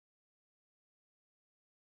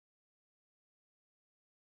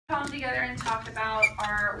home together and talk about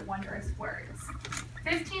our wondrous words.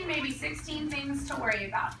 15, maybe 16 things to worry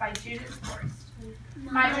about by Judith Forrest.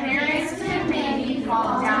 My parents could make me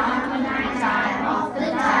fall down when I dive off the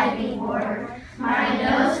diving board. My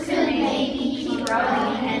nose could make me keep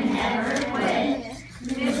growing and never quit.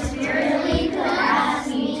 Miss Beardsley could ask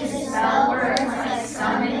me to spell words like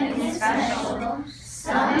stomach and special.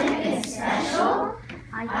 Stomach and special?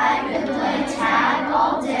 I could play tag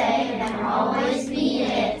all day and always be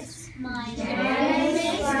it. My parents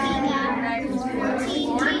was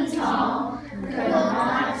 14 feet tall, could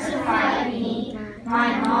not fight me.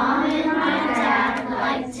 My mom and my dad,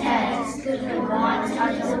 like Ted's, could want a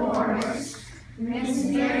divorce. Miss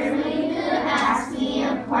Beardsley could ask me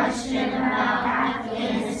a question about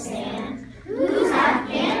Afghanistan. Who's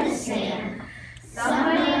Afghanistan?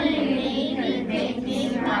 Somebody could make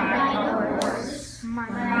me ride a horse. My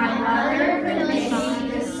mother could make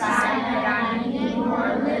me decide that I need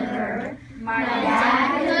more liver. My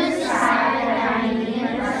dad could decide that I need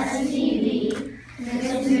less TV.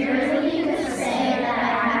 Miss Beardsley could say that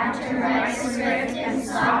I have to write script and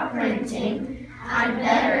stop printing. I'm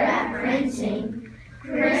better at printing.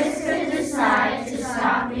 Chris could decide to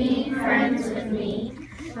stop being friends with me.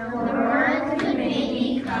 The world could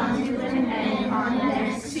maybe come to an end on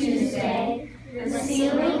next Tuesday. The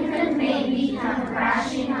ceiling could maybe come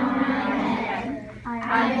crashing on my head.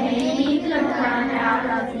 I maybe could run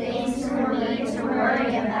out of things for me to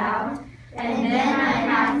worry about, and then I'd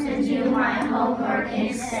have to do my homework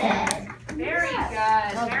instead.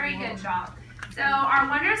 Very good job. So our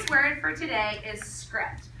wondrous word for today is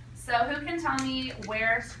script. So who can tell me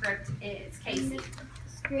where script is? Casey.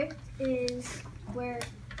 Script is where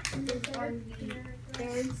is on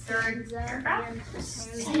the third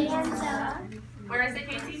stanza. Where is it,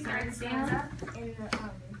 Casey? Third stanza? In the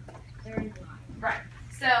third line. Right.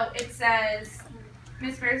 So it says,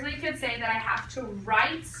 Miss Beardsley could say that I have to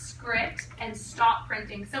write script and stop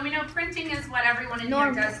printing. So we know printing is what everyone in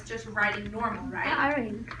here does, just writing normal, right? Yeah, I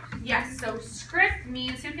read. Yes, so script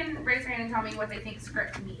means, who can raise their hand and tell me what they think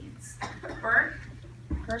script means? Burke?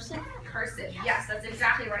 Cursive? Cursive, yes, that's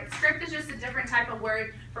exactly right. Script is just a different type of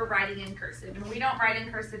word for writing in cursive. And we don't write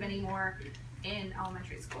in cursive anymore in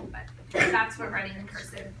elementary school, but that's what writing in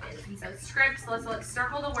cursive is. And so script, so let's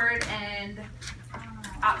circle the word and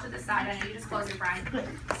out to the side. I know you just closed it, Brian.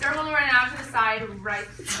 Circle the word and out to the side, write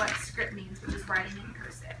what script means, which is writing in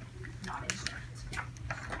cursive, not in script.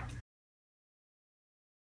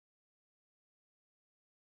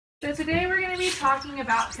 So today we're going to be talking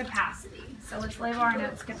about capacity. So let's label our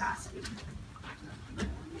notes capacity.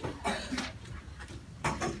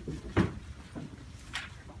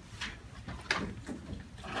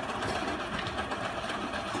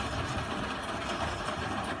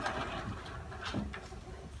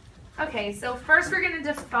 Okay, so first we're going to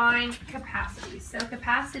define capacity. So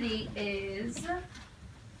capacity is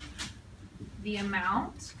the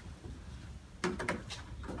amount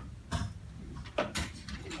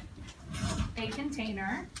a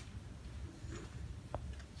container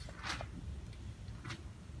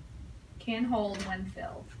can hold when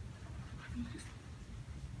filled.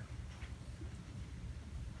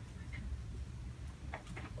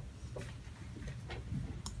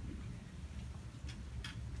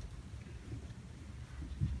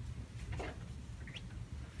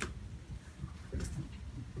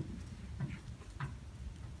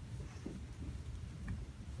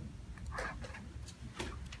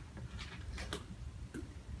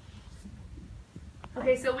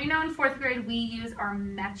 Okay, so we know in 4th grade we use our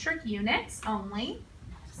metric units only.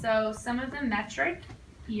 So some of the metric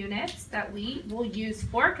units that we will use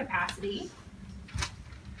for capacity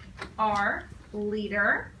are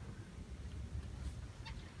liter,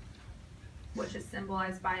 which is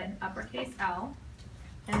symbolized by an uppercase L,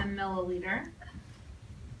 and a milliliter,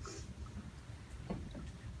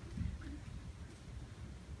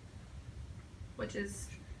 which is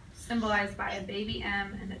symbolized by a baby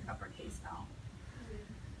M and an uppercase L.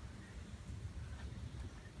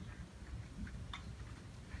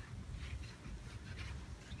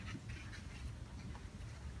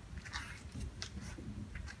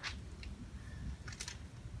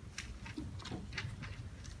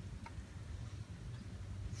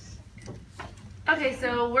 Okay,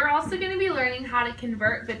 so we're also going to be learning how to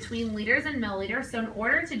convert between liters and milliliters. So in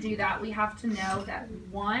order to do that, we have to know that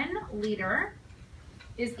 1 liter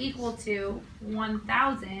is equal to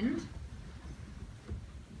 1,000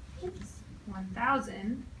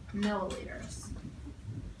 milliliters.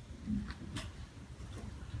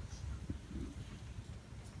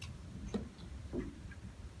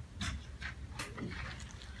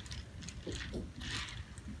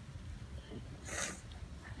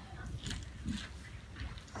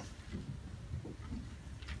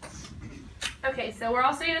 so we're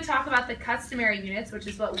also going to talk about the customary units, which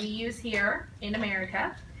is what we use here in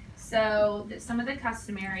America. So some of the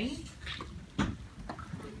customary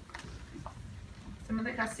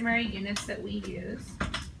units that we use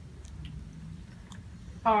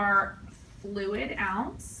are fluid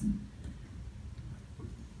ounce,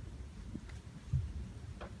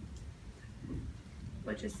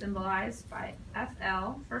 which is symbolized by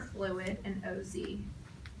FL for fluid and OZ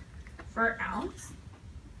for ounce.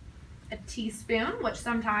 A teaspoon, which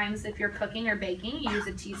sometimes if you're cooking or baking, you use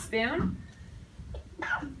a teaspoon,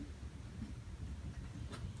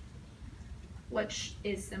 which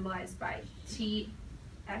is symbolized by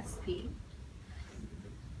TSP.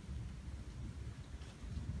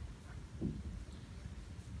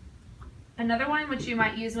 Another one which you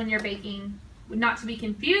might use when you're baking, not to be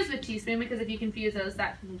confused with teaspoon, because if you confuse those,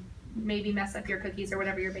 that can maybe mess up your cookies or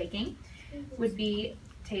whatever you're baking, would be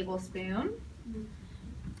tablespoon.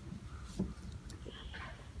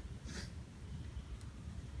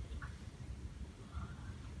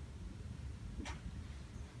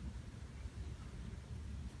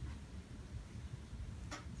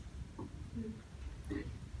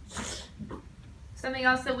 Something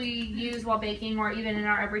else that we use while baking or even in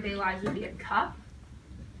our everyday lives would be a cup,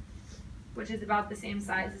 which is about the same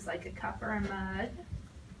size as like a cup or a mug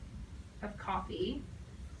of coffee.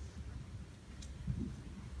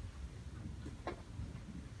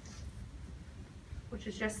 Which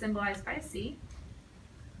is just symbolized by a C.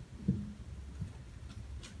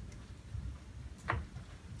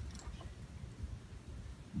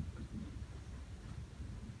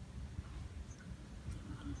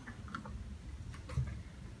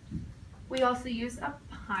 We also use a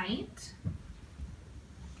pint,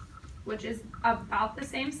 which is about the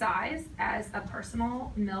same size as a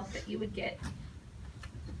personal milk that you would get.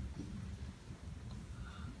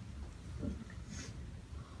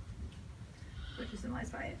 Which is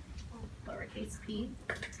symbolized by lowercase p.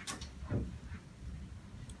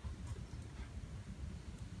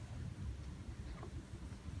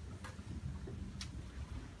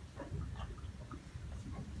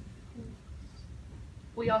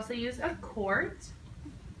 We also use a quart,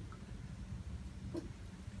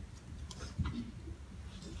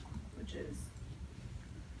 which is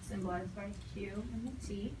symbolized by Q and the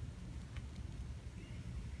T.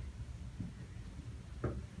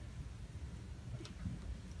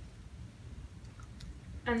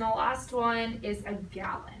 And the last one is a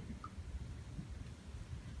gallon,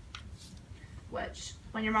 which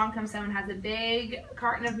when your mom comes home and has a big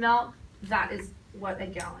carton of milk, that is what a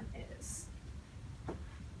gallon is,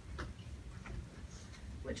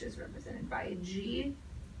 which is represented by a G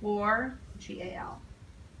or GAL.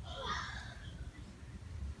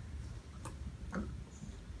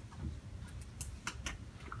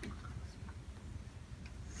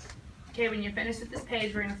 Okay, when you're finished with this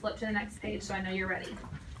page, we're going to flip to the next page so I know you're ready.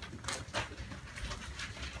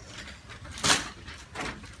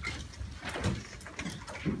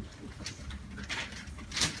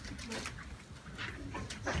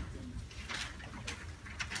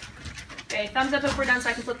 Okay, thumbs up if we're done so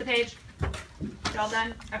I can flip the page. Y'all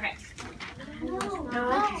done? Okay.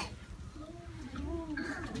 No.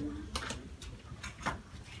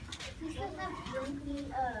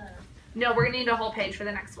 No, we're going to need a whole page for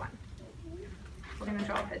the next one. We're going to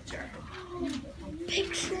draw a picture.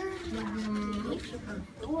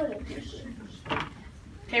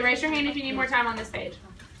 Okay, raise your hand if you need more time on this page.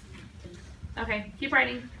 Okay, keep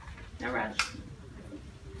writing. No rush.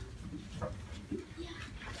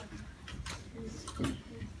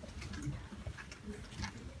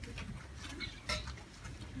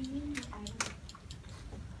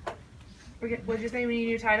 What did you say? We need a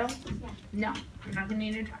new title? No, you're not going to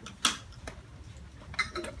need a new title.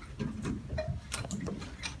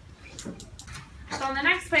 So on the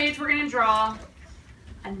next page, we're going to draw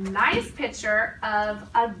a nice picture of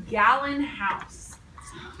a gallon house.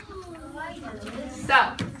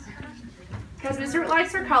 So, because Ms. Root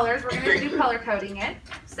likes her colors, we're going to do color coding it.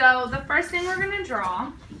 So the first thing we're going to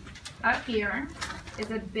draw up here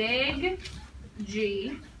is a big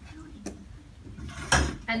G.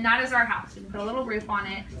 And that is our house. We can put a little roof on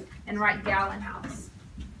it and write gallon house.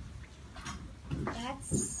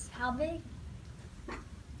 That's how big?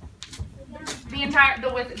 The entire,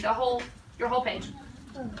 the width, the whole, your whole page.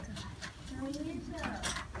 Oh,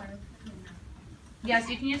 God. Yes,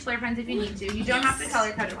 you can use flare pens if you need to. You don't have to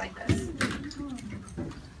color code it like this.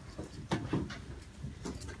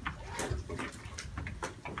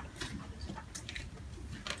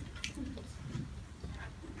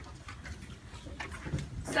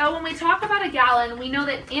 So when we talk about a gallon, we know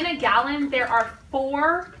that in a gallon there are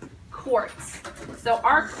 4 quarts. So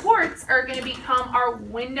our quarts are going to become our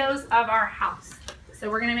windows of our house. So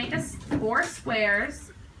we're going to make us 4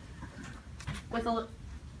 squares with a,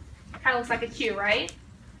 kind of looks like a Q, right?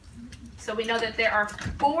 So we know that there are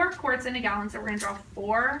 4 quarts in a gallon, so we're going to draw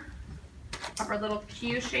 4 of our little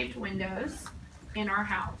Q-shaped windows in our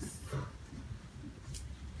house.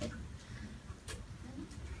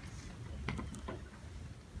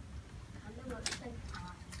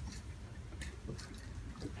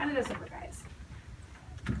 How did this look, guys?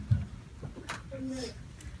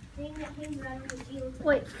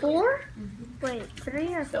 Wait, 4? Wait,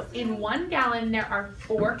 3 or So in 1 gallon, there are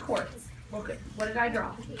 4 quarts. Okay, what did I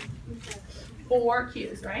draw? 4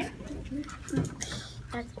 Qs, right?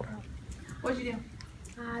 That's a problem. What'd you do?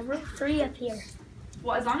 I wrote 3 up here.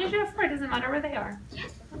 Well, as long as you have 4, it doesn't matter where they are.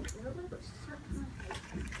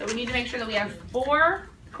 So we need to make sure that we have 4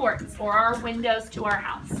 quarts for our windows to our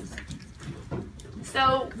house.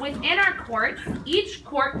 So within our quarts, each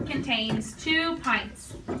quart contains 2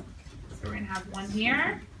 pints. So we're going to have one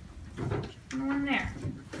here and one there.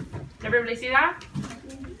 Did everybody see that?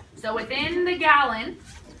 So within the gallon,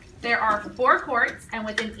 there are 4 quarts, and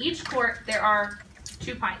within each quart, there are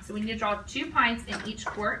 2 pints. So we need to draw 2 pints in each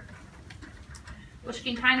quart, which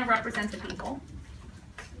can kind of represent the people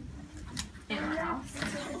in our house.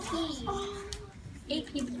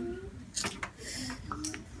 8 people.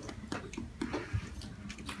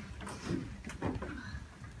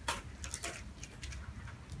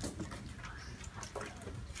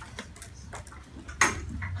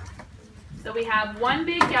 So we have 1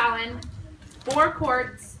 big gallon, 4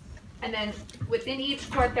 quarts, and then within each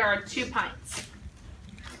quart there are 2 pints.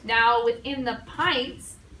 Now within the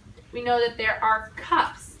pints, we know that there are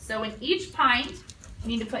cups. So in each pint, you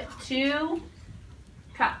need to put 2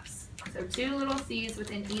 cups. So 2 little C's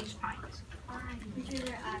within each pint.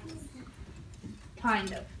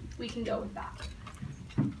 Kind of. We can go with that.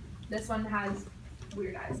 This one has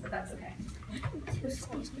weird eyes, but that's okay.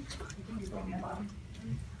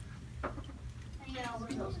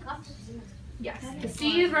 Yes, the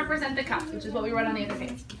C's represent the cups, which is what we wrote on the other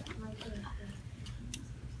page.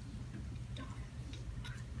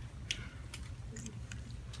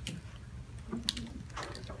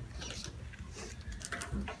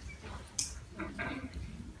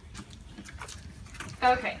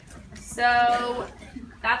 Okay, so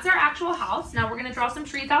that's our actual house. Now we're going to draw some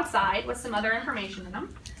trees outside with some other information in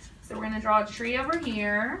them. So we're going to draw a tree over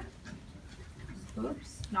here.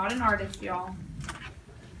 Oops, not an artist, y'all.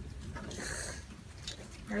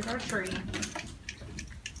 Here's our tree.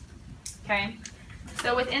 Okay,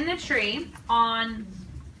 so within the tree,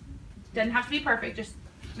 doesn't have to be perfect, just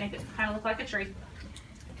make it kind of look like a tree.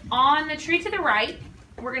 On the tree to the right,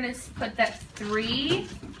 we're going to put that 3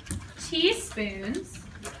 teaspoons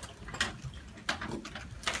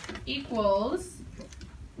equals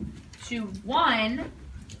to 1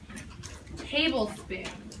 tablespoon.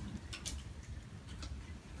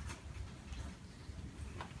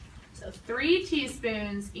 So 3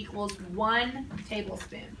 teaspoons equals 1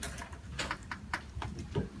 tablespoon.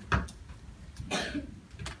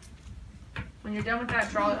 When you're done with that,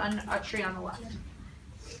 draw a tree on the left.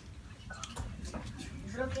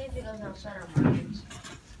 Is it okay if it goes outside our margins?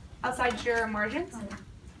 Outside your margins?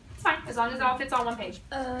 It's fine, as long as it all fits on one page.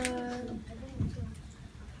 Do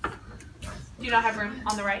you not have room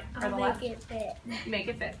on the right or the left? Make it fit. You make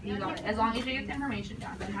it fit. You got it. As long as you get the information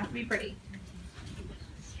down. It doesn't have to be pretty.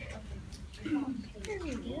 There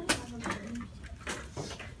we go.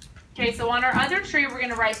 Okay, so on our other tree, we're going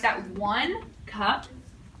to write that 1 cup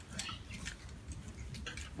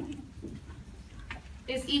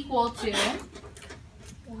is equal to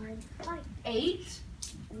 8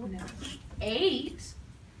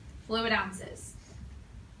 fluid ounces.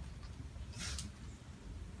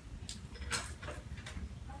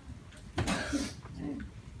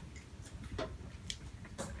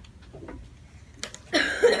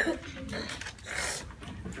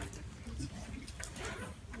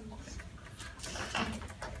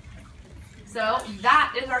 So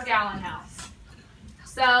that is our gallon house.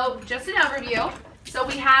 So just an overview. So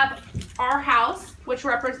we have our house, which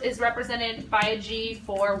is represented by a G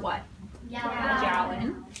for what? Yeah. A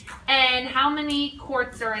gallon. And how many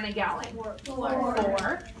quarts are in a gallon?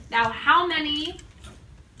 4. Now how many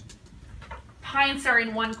pints are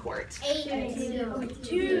in 1 quart? 8.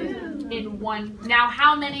 2. In 1. Now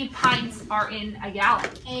how many pints are in a gallon?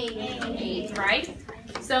 8. 8, right?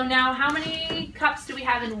 So now how many cups do we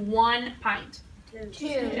have in 1 pint?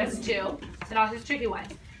 2. Just 2. So now here's a tricky one.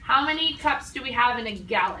 How many cups do we have in a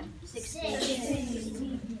gallon?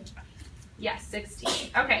 16. Yes,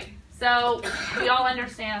 16. Okay, so we all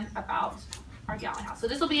understand about our gallon house. So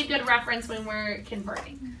this will be a good reference when we're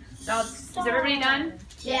converting. So is everybody done?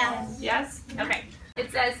 Yes. Yes? Okay. It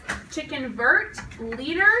says to convert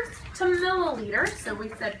liters to milliliters. So we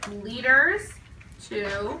said liters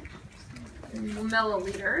to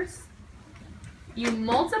milliliters. You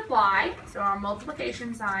multiply, so our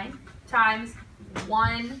multiplication sign, times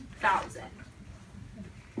 1,000.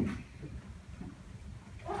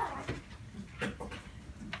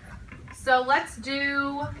 So let's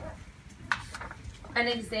do an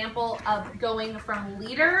example of going from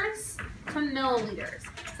liters to milliliters.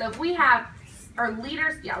 So if we have, or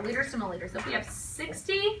liters, yeah, liters to milliliters. So if we have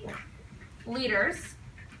 60 liters,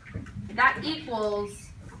 that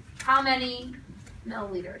equals how many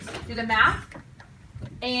milliliters? Do the math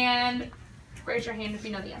and raise your hand if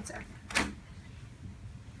you know the answer.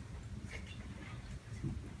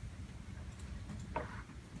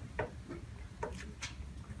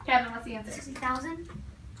 Kevin, what's the answer? 60,000.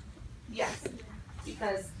 Yes,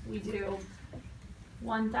 because we do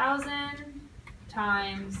 1,000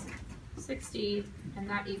 times 60, and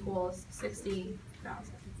that equals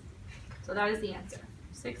 60,000. So that is the answer.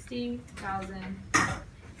 60,000.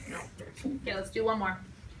 Okay, let's do one more.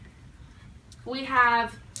 We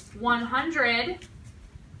have 100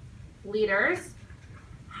 liters.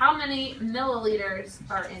 How many milliliters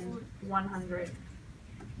are in 100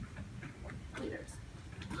 liters?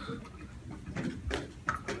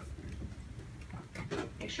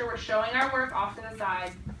 Make sure we're showing our work off to the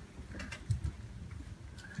side.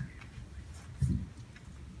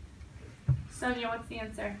 Sonia, what's the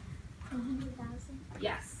answer? 100,000.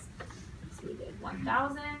 Yes. So we did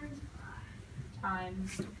 1,000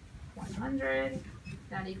 times 100.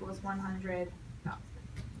 That equals 100,000.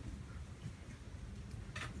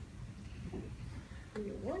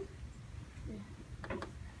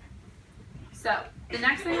 So the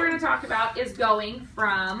next thing we're going to talk about is going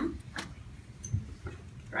from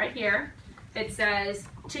right here. It says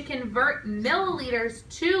to convert milliliters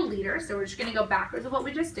to liters. So we're just going to go backwards of what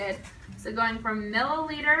we just did. So going from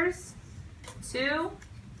milliliters to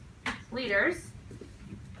liters,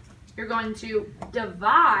 you're going to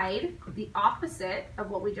divide the opposite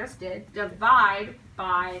of what we just did. Divide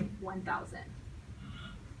by 1,000.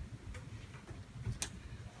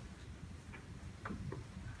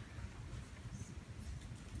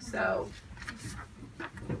 So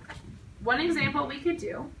one example we could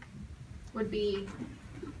do would be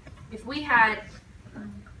if we had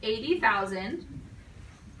 80,000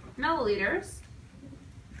 milliliters,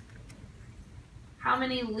 how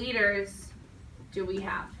many liters do we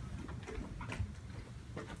have?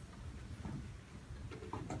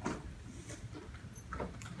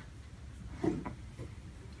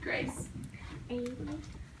 Grace? 80.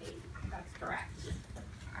 That's correct.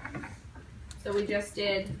 So we just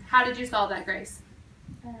did, how did you solve that, Grace?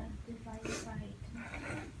 Divided by 10.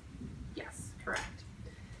 Yes, correct.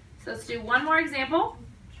 So let's do one more example.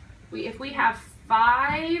 If we have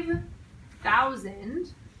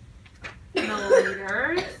 5,000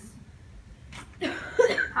 milliliters,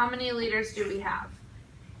 how many liters do we have?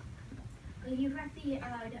 You have the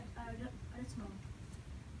small.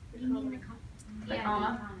 What do you mean The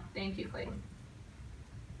comma? Thank you, Clayton.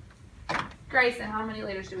 Grayson, how many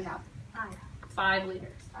liters do we have? 5. 5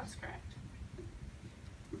 liters. That's correct.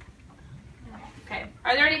 Okay.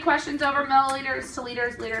 Are there any questions over milliliters to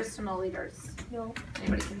liters, liters to milliliters? No.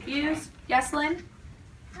 Anybody confused? Yes, Lynn?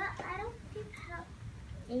 I don't think how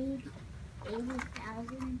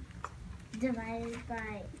 80,000 divided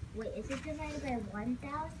by, wait, is it divided by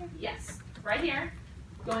 1,000? Yes. Right here.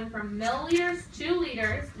 Going from milliliters to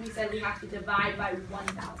liters, we said we have to divide by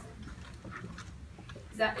 1,000.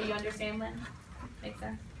 Is that, you understand, Lynn? Make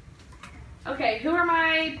sense? Okay, who are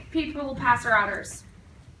my people passer-outers?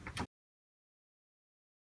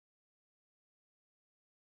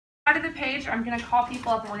 Out of the page, I'm going to call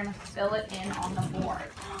people up and we're going to fill it in on the board.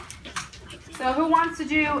 So who wants to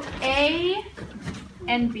do A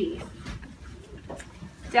and B?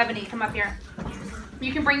 Devaney, come up here.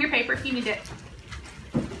 You can bring your paper if you need it.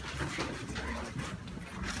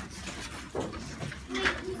 Wait,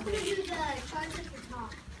 who's going to do the charts at the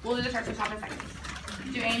top? We'll do the charts at the top in a second.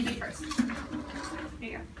 Do A and B first. Here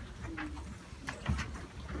you go.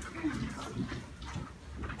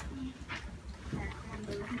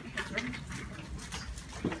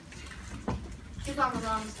 She's on the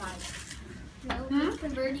wrong side. No, it's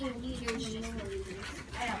converting liters and milliliters.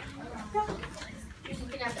 I know. You're just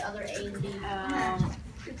looking at the other A and B.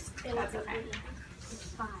 That's okay. It's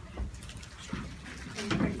 5.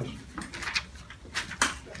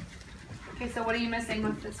 Okay, so what are you missing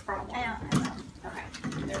with this problem? I know. Okay,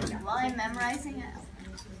 there we go. While I'm memorizing it.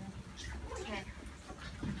 Okay.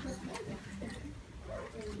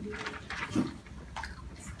 Do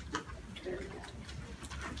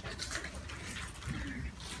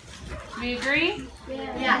we agree?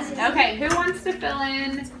 Yes. Okay, who wants to fill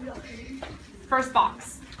in first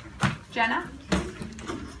box? Jenna?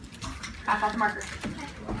 Pass out the marker.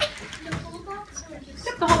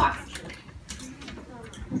 Yep, the whole box.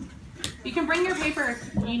 You can bring your paper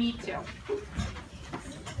if you need to.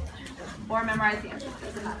 Or memorize the answers,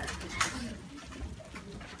 doesn't matter.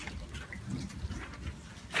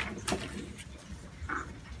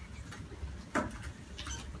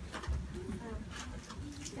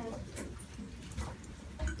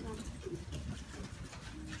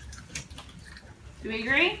 Do we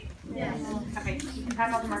agree? Yes. Okay, you can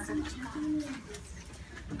pass out the marker.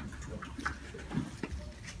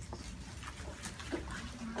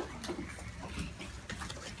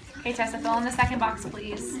 Okay, Tessa, fill in the second box,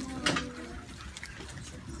 please.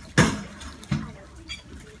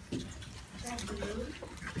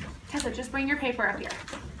 Tessa, just bring your paper up here.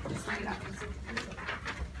 Just bring it up.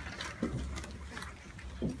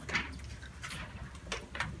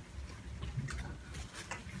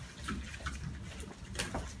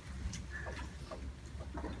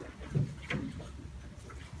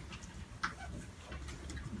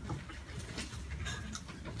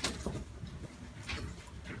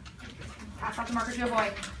 Pass out the marker to a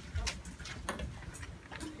boy.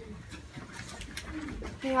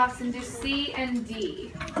 Okay, Austin, do C and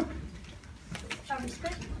D.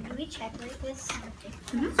 Do we check like this?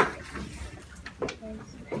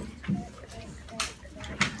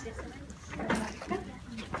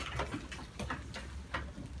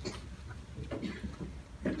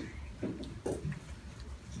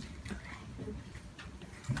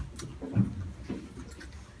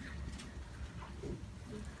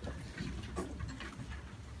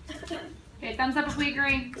 Okay, thumbs up if we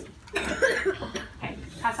agree. Okay,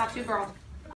 pass off to a girl.